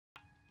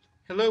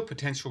Hello,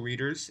 potential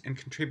readers and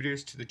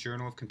contributors to the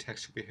Journal of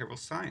Contextual Behavioral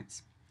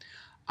Science.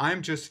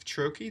 I'm Joseph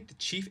Cherokee, the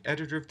Chief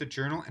Editor of the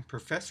journal and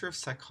Professor of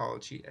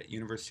Psychology at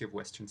University of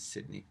Western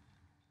Sydney.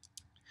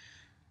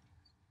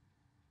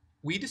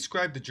 We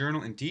describe the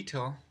journal in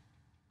detail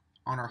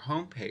on our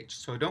homepage,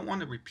 so I don't want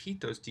to repeat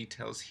those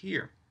details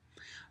here.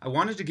 I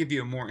wanted to give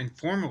you a more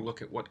informal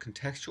look at what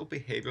contextual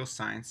behavioral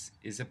science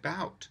is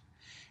about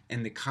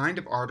and the kind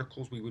of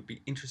articles we would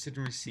be interested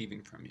in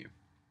receiving from you.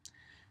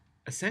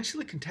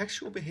 Essentially,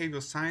 contextual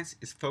behavioral science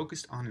is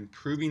focused on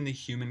improving the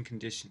human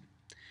condition.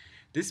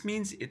 This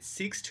means it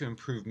seeks to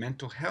improve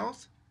mental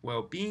health,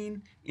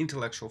 well-being,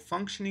 intellectual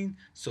functioning,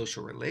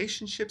 social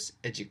relationships,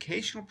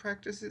 educational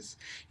practices.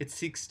 It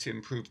seeks to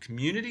improve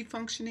community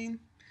functioning,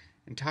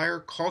 entire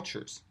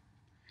cultures.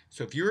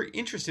 So if you're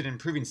interested in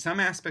improving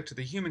some aspect of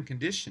the human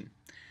condition,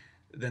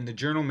 then the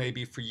journal may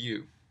be for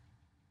you.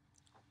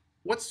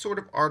 What sort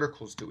of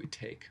articles do we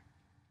take?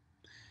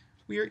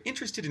 We are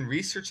interested in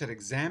research that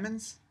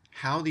examines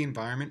how the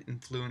environment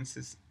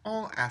influences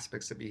all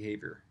aspects of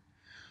behavior.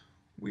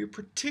 We are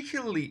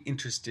particularly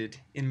interested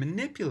in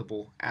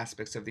manipulable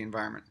aspects of the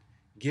environment,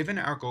 given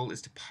our goal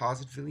is to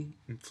positively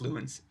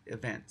influence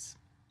events.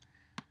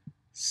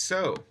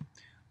 So,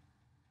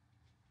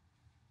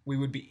 we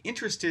would be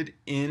interested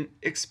in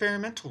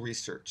experimental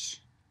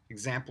research.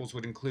 Examples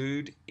would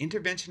include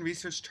intervention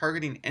research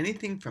targeting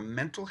anything from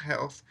mental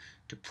health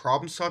to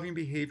problem-solving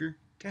behavior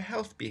to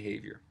health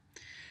behavior.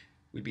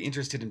 We'd be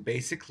interested in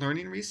basic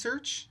learning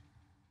research,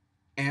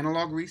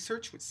 analog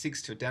research, which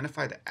seeks to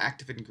identify the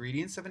active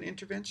ingredients of an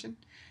intervention,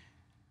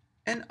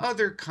 and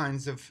other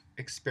kinds of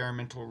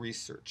experimental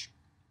research.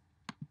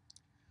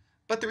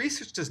 But the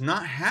research does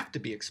not have to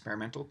be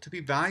experimental to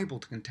be valuable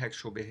to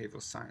contextual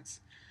behavioral science.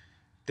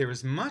 There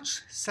is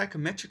much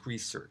psychometric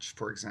research,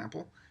 for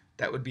example,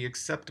 that would be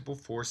acceptable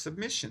for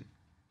submission.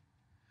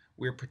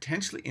 We are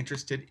potentially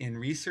interested in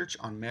research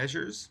on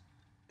measures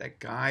that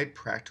guide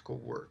practical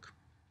work.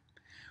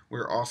 We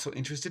are also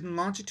interested in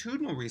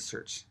longitudinal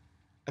research,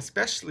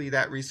 especially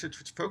that research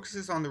which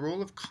focuses on the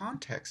role of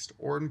context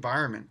or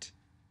environment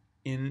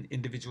in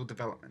individual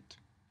development.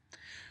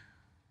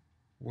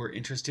 We're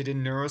interested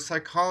in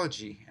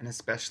neuropsychology and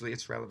especially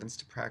its relevance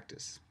to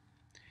practice.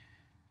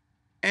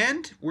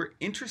 And we're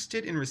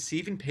interested in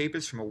receiving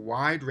papers from a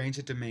wide range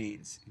of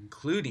domains,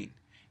 including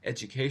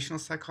educational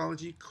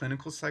psychology,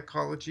 clinical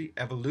psychology,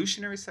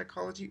 evolutionary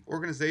psychology,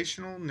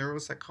 organizational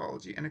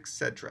neuropsychology, and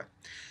etc.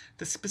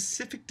 The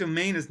specific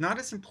domain is not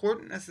as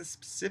important as the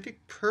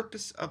specific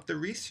purpose of the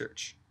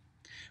research,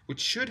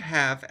 which should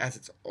have as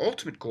its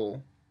ultimate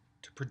goal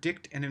to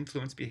predict and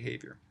influence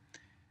behavior.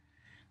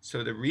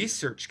 So the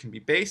research can be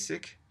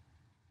basic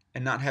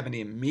and not have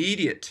any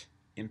immediate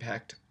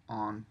impact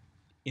on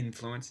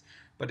influence,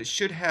 but it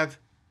should have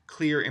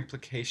clear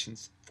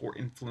implications for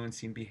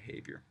influencing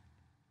behavior.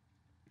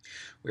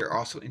 We are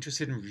also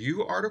interested in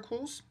review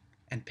articles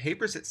and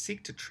papers that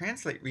seek to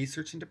translate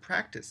research into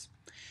practice,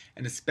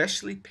 and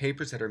especially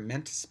papers that are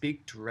meant to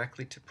speak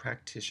directly to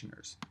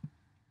practitioners.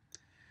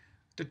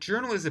 The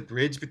journal is a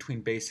bridge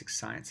between basic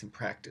science and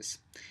practice.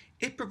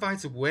 It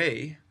provides a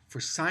way for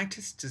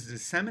scientists to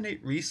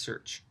disseminate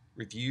research,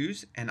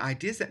 reviews, and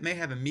ideas that may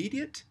have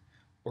immediate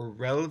or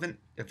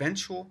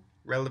eventual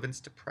relevance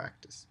to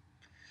practice.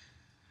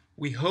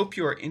 We hope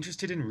you are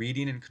interested in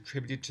reading and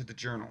contributing to the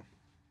journal.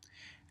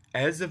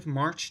 As of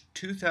March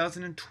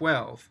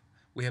 2012,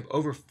 we have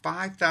over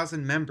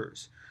 5,000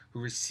 members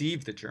who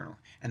receive the journal,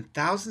 and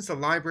thousands of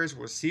libraries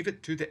will receive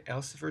it through the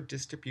Elsevier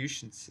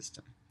distribution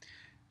system.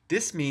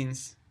 This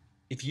means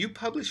if you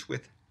publish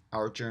with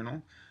our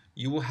journal,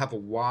 you will have a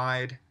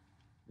wide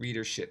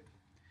readership.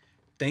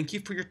 Thank you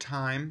for your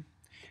time,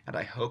 and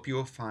I hope you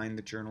will find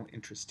the journal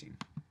interesting.